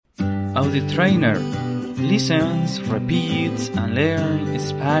Audio Trainer. Listens, repeats, and learn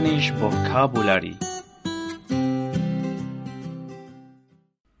Spanish vocabulary.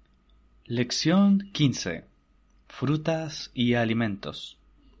 Lección 15. Frutas y alimentos.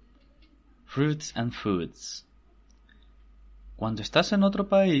 Fruits and foods. Cuando estás en otro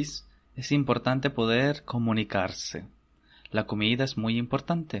país, es importante poder comunicarse. La comida es muy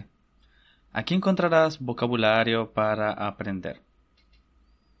importante. Aquí encontrarás vocabulario para aprender.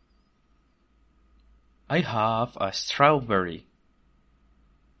 I have a strawberry.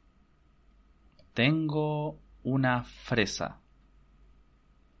 Tengo una fresa.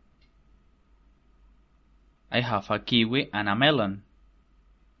 I have a kiwi and a melon.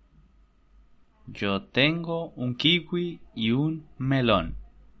 Yo tengo un kiwi y un melón.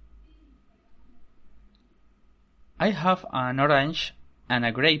 I have an orange and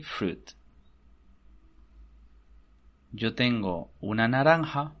a grapefruit. Yo tengo una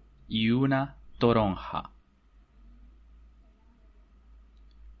naranja y una toronja.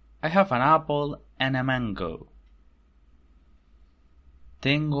 I have an apple and a mango.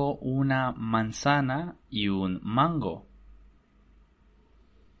 Tengo una manzana y un mango.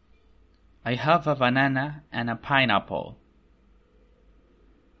 I have a banana and a pineapple.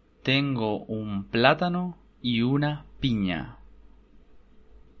 Tengo un plátano y una piña.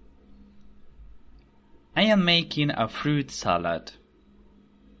 I am making a fruit salad.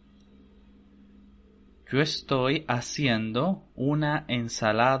 Yo estoy haciendo una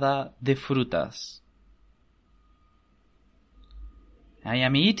ensalada de frutas. I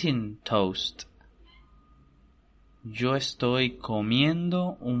am eating toast. Yo estoy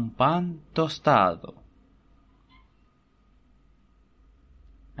comiendo un pan tostado.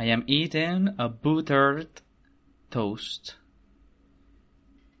 I am eating a buttered toast.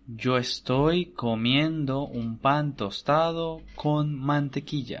 Yo estoy comiendo un pan tostado con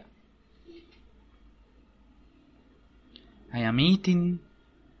mantequilla. I am eating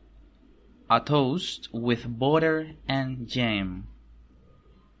a toast with butter and jam.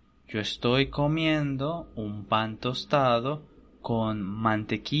 Yo estoy comiendo un pan tostado con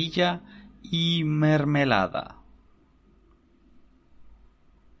mantequilla y mermelada.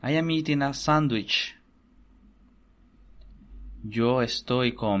 I am eating a sandwich. Yo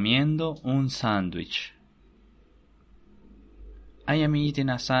estoy comiendo un sándwich. I am eating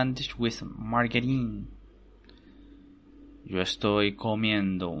a sandwich with margarine. Yo estoy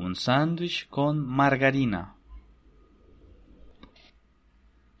comiendo un sándwich con margarina.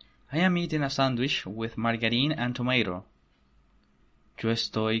 I am eating a sandwich with margarine and tomato. Yo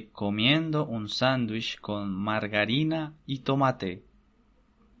estoy comiendo un sándwich con margarina y tomate.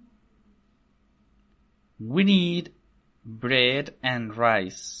 We need bread and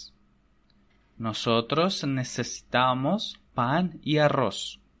rice. Nosotros necesitamos pan y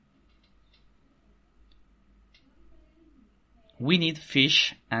arroz. We need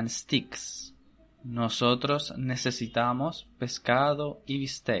fish and sticks. Nosotros necesitamos pescado y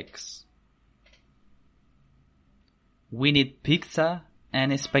bistecs. We need pizza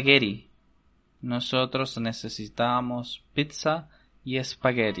and spaghetti. Nosotros necesitamos pizza y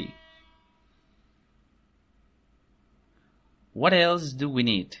espagueti. What else do we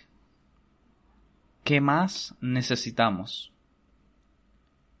need? ¿Qué más necesitamos?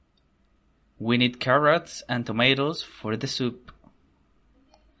 We need carrots and tomatoes for the soup.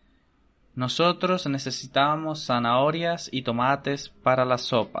 Nosotros necesitamos zanahorias y tomates para la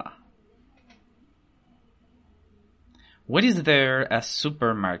sopa. Where is there a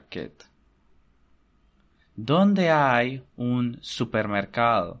supermarket? ¿Dónde hay un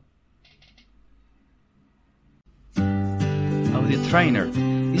supermercado? Audio Trainer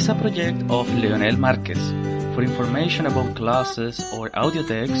is a project of Leonel Marquez. For information about classes or audio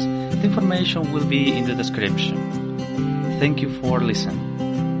texts, the information will be in the description. Thank you for listening.